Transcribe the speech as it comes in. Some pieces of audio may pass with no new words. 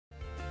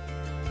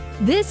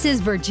This is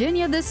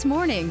Virginia This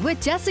Morning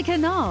with Jessica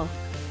Null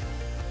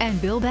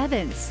and Bill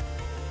Bevins.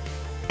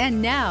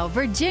 And now,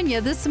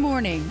 Virginia This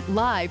Morning,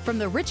 live from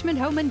the Richmond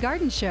Home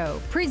Garden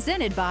Show,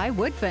 presented by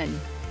Woodfin.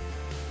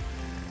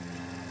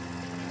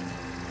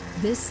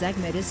 This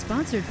segment is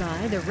sponsored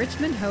by the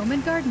Richmond Home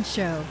Garden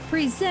Show,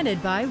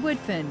 presented by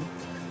Woodfin.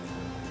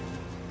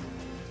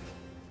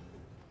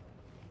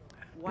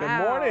 Wow.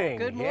 Good morning.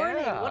 Good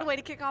morning. Yeah. What a way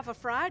to kick off a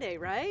Friday,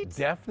 right?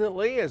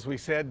 Definitely. As we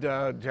said,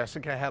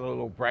 Jessica had a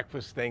little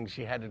breakfast thing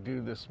she had to do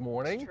this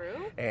morning. It's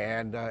true.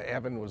 And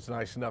Evan was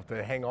nice enough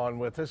to hang on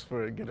with us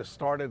to get us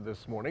started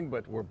this morning.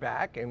 But we're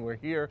back and we're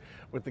here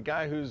with the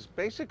guy who's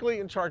basically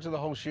in charge of the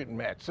whole shooting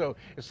match. So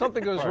if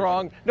something goes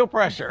wrong, no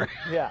pressure.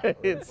 Yeah.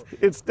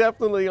 It's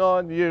definitely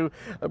on you.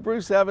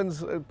 Bruce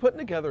Evans, putting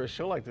together a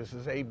show like this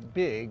is a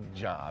big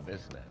job,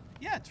 isn't it?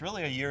 Yeah, it's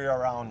really a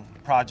year-round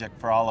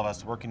project for all of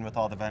us, working with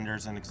all the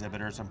vendors and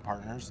exhibitors and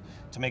partners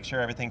to make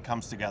sure everything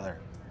comes together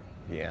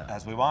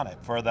as we want it.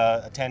 For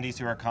the attendees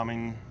who are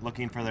coming,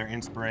 looking for their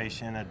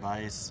inspiration,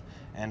 advice,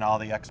 and all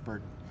the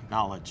expert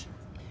knowledge.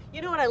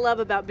 You know what I love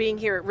about being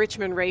here at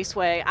Richmond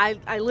Raceway?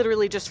 I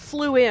literally just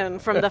flew in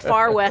from the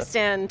far west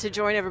end to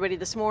join everybody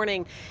this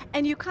morning.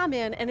 And you come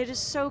in and it is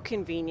so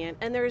convenient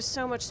and there is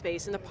so much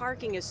space and the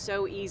parking is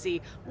so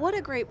easy. What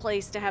a great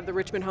place to have the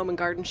Richmond Home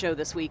Garden Show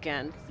this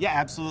weekend. Yeah,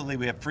 absolutely.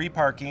 We have free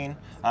parking,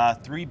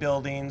 3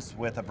 buildings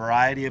with a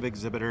variety of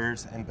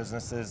exhibitors and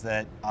businesses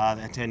that the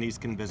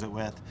attendees can visit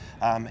with.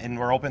 And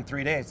we're open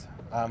 3 days.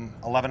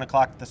 11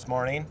 o'clock this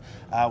morning,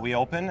 we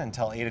open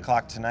until 8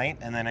 o'clock tonight,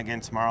 and then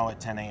again tomorrow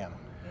at 10 a.m.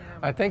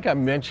 I think I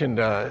mentioned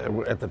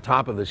at the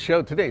top of the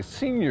show, today is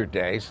Senior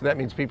Day, so that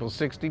means people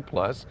 60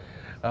 plus.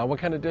 What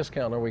kind of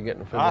discount are we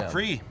getting for them?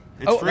 Free.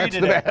 It's free that's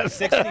today.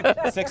 the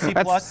best. 60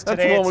 plus today.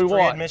 That's the one it's we free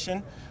want.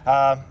 admission.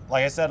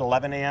 Like I said,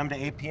 11 a.m. to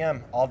 8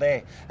 p.m. all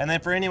day. And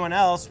then for anyone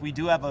else, we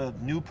do have a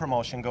new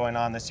promotion going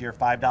on this year,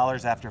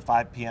 $5 after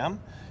 5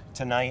 p.m.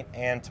 tonight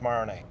and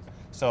tomorrow night.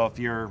 So if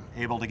you're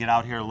able to get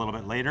out here a little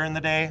bit later in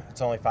the day, it's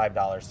only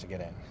 $5 to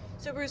get in.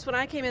 So Bruce, when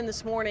I came in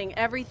this morning,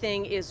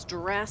 everything is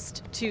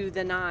dressed to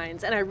the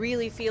nines, and I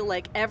really feel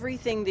like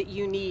everything that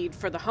you need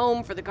for the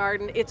home, for the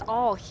garden, it's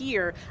all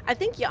here. I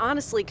think you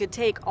honestly could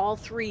take all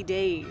 3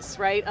 days,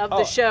 right, of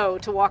the show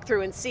to walk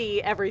through and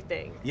see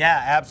everything.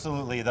 Yeah,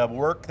 absolutely. The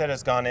work that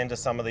has gone into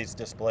some of these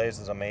displays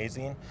is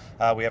amazing.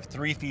 We have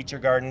 3 feature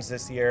gardens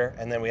this year,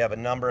 and then we have a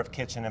number of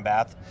kitchen and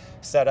bath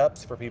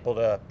setups for people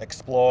to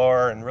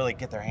explore and really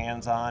get their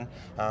hands on.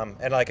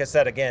 And like I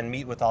said, again,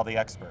 meet with all the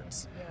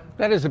experts.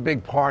 That is a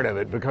big part of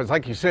it because,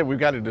 like you said, we've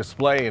got a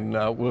display and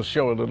we'll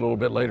show it a little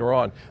bit later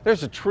on.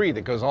 There's a tree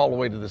that goes all the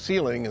way to the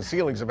ceiling, and the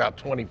ceiling's about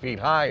 20 feet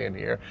high in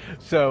here.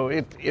 So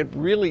it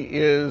really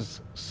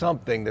is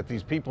something that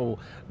these people,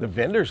 the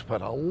vendors,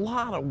 put a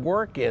lot of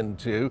work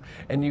into,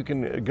 and you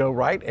can go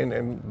right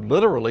and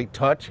literally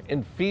touch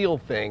and feel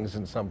things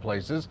in some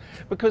places,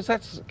 because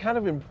that's kind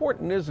of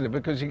important, isn't it?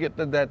 Because you get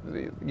that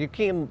you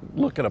can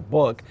look at a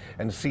book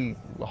and see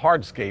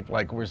hardscape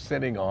like we're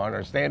sitting on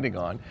or standing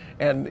on,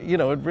 and you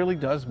know, it really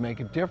does make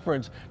a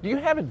difference. Do you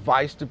have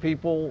advice to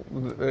people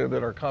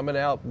that are coming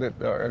out that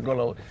are going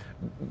to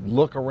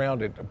look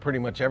around at pretty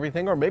much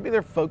everything, or maybe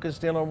they're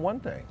focused in on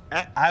one thing?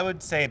 I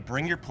would say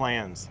bring your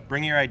plans,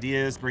 bring your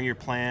ideas, bring your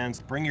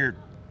plans, bring your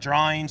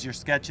drawings, your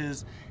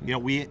sketches. You know,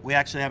 we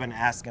actually have an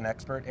Ask an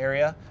Expert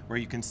area where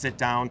you can sit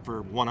down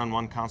for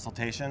one-on-one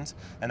consultations,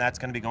 and that's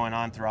going to be going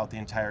on throughout the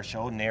entire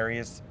show. NARI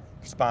is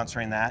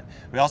sponsoring that.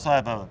 We also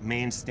have a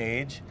main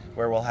stage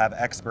where we'll have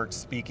experts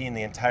speaking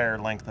the entire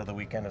length of the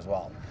weekend as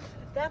well.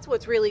 That's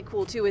what's really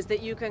cool too, is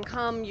that you can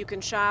come, you can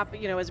shop,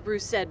 you know, as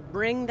Bruce said,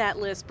 bring that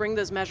list, bring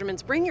those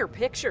measurements, bring your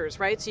pictures,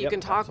 right? So you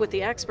can talk with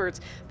the experts.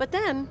 But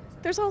then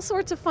there's all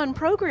sorts of fun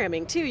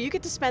programming too. You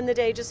get to spend the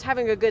day just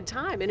having a good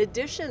time in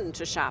addition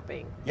to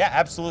shopping. Yeah,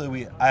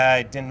 absolutely.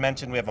 I didn't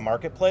mention we have a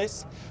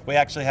marketplace. We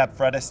actually have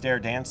Fred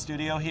Astaire Dance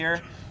Studio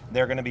here.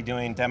 They're going to be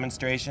doing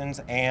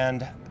demonstrations,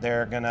 and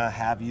they're going to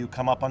have you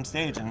come up on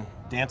stage and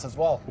dance as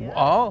well. Yeah.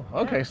 Oh,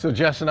 okay. Yeah. So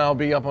Jess and I will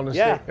be up on the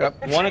stage.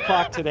 Yep. 1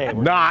 o'clock today.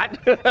 Not.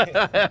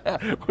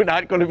 We're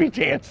not going to be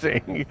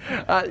dancing.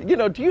 You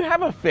know, do you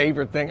have a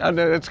favorite thing? I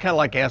know it's kind of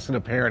like asking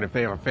a parent if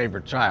they have a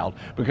favorite child,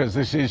 because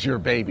this is your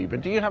baby.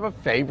 But do you have a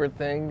favorite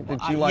thing that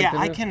you like to do?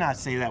 Yeah, I cannot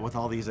say that with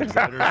all these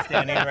exhibitors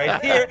standing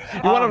right here.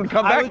 You want them to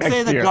come back next year? I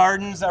would say the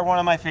gardens are one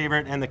of my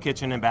favorite, and the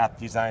kitchen and bath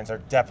designs are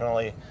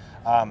definitely.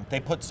 They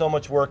put so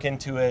much work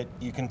into it.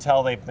 You can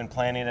tell they've been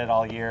planning it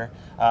all year,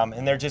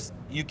 and they're just,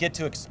 you get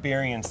to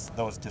experience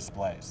those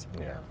displays.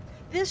 Yeah.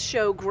 This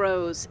show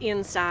grows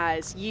in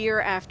size year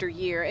after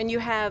year, and you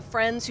have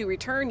friends who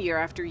return year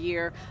after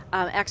year,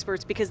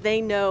 experts, because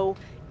they know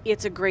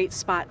it's a great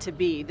spot to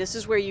be. This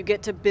is where you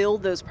get to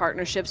build those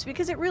partnerships,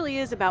 because it really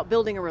is about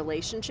building a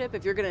relationship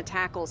if you're going to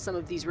tackle some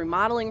of these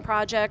remodeling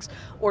projects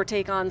or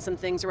take on some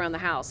things around the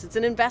house. It's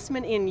an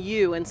investment in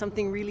you and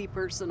something really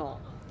personal.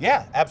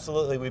 Yeah,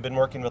 absolutely. We've been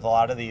working with a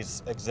lot of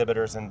these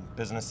exhibitors and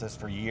businesses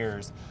for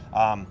years,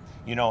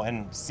 you know,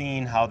 and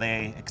seeing how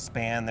they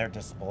expand their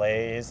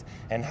displays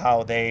and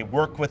how they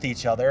work with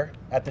each other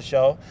at the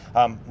show.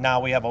 Now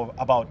we have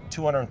about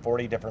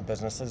 240 different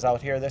businesses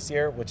out here this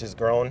year, which has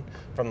grown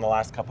from the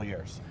last couple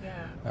years.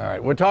 Yeah. All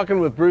right, we're talking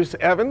with Bruce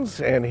Evans,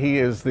 and he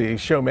is the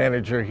show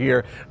manager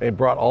here. They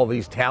brought all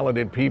these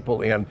talented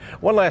people in.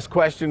 One last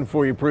question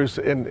for you, Bruce.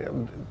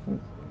 And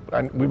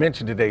we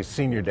mentioned today's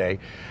Senior Day.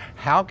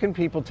 How can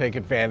people take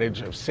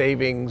advantage of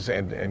savings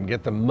and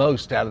get the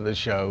most out of the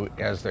show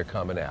as they're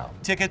coming out?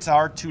 Tickets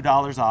are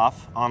 $2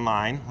 off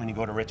online when you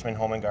go to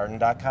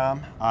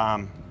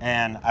richmondhomeandgarden.com.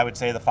 And I would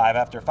say the 5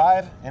 after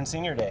 5 and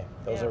Senior Day.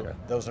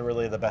 Those are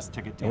really the best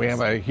ticket deals. We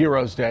have a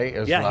Heroes Day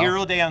as well. Yeah,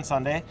 Hero Day on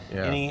Sunday.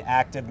 Yeah. Any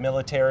active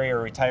military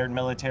or retired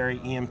military,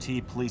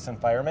 EMT, police, and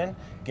firemen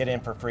get in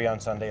for free on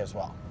Sunday as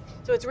well.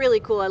 So it's really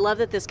cool. I love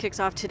that this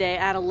kicks off today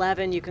at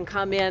 11. You can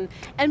come in.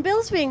 And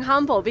Bill's being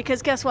humble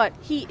because guess what?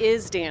 He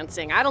is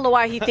dancing. I don't know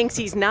why he thinks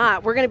he's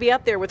not. We're going to be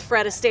up there with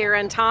Fred Astaire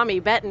and Tommy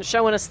Benton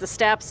showing us the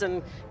steps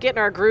and getting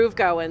our groove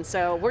going.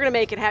 So we're going to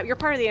make it happen. You're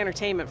part of the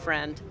entertainment,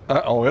 friend.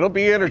 Oh, it'll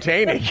be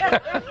entertaining.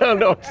 I don't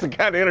know if it's the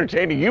kind of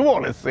entertaining you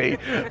want to see.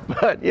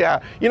 But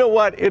yeah, you know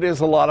what? It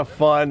is a lot of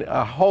fun.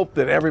 I hope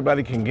that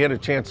everybody can get a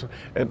chance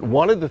at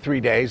one of the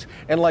 3 days.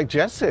 And like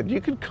Jess said,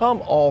 you could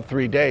come all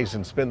 3 days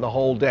and spend the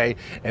whole day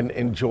and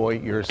enjoy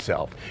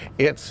yourself.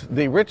 It's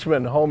the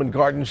Richmond Home and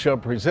Garden Show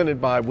presented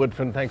by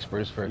Woodfin. Thanks,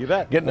 Bruce, for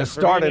getting us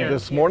started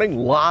this morning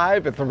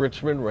live at the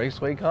Richmond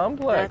Raceway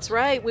Complex. That's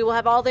right. We will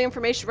have all the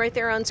information right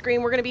there on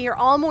screen. We're going to be here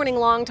all morning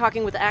long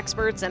talking with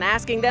experts and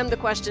asking them the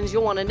questions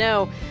you'll want to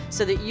know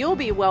so that you'll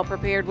be well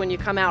prepared when you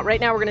come out. Right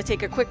now, we're going to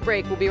take a quick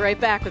break. We'll be right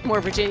back with more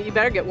Virginia. You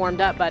better get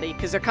warmed up, buddy,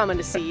 because they're coming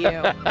to see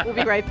you. We'll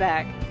be right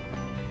back.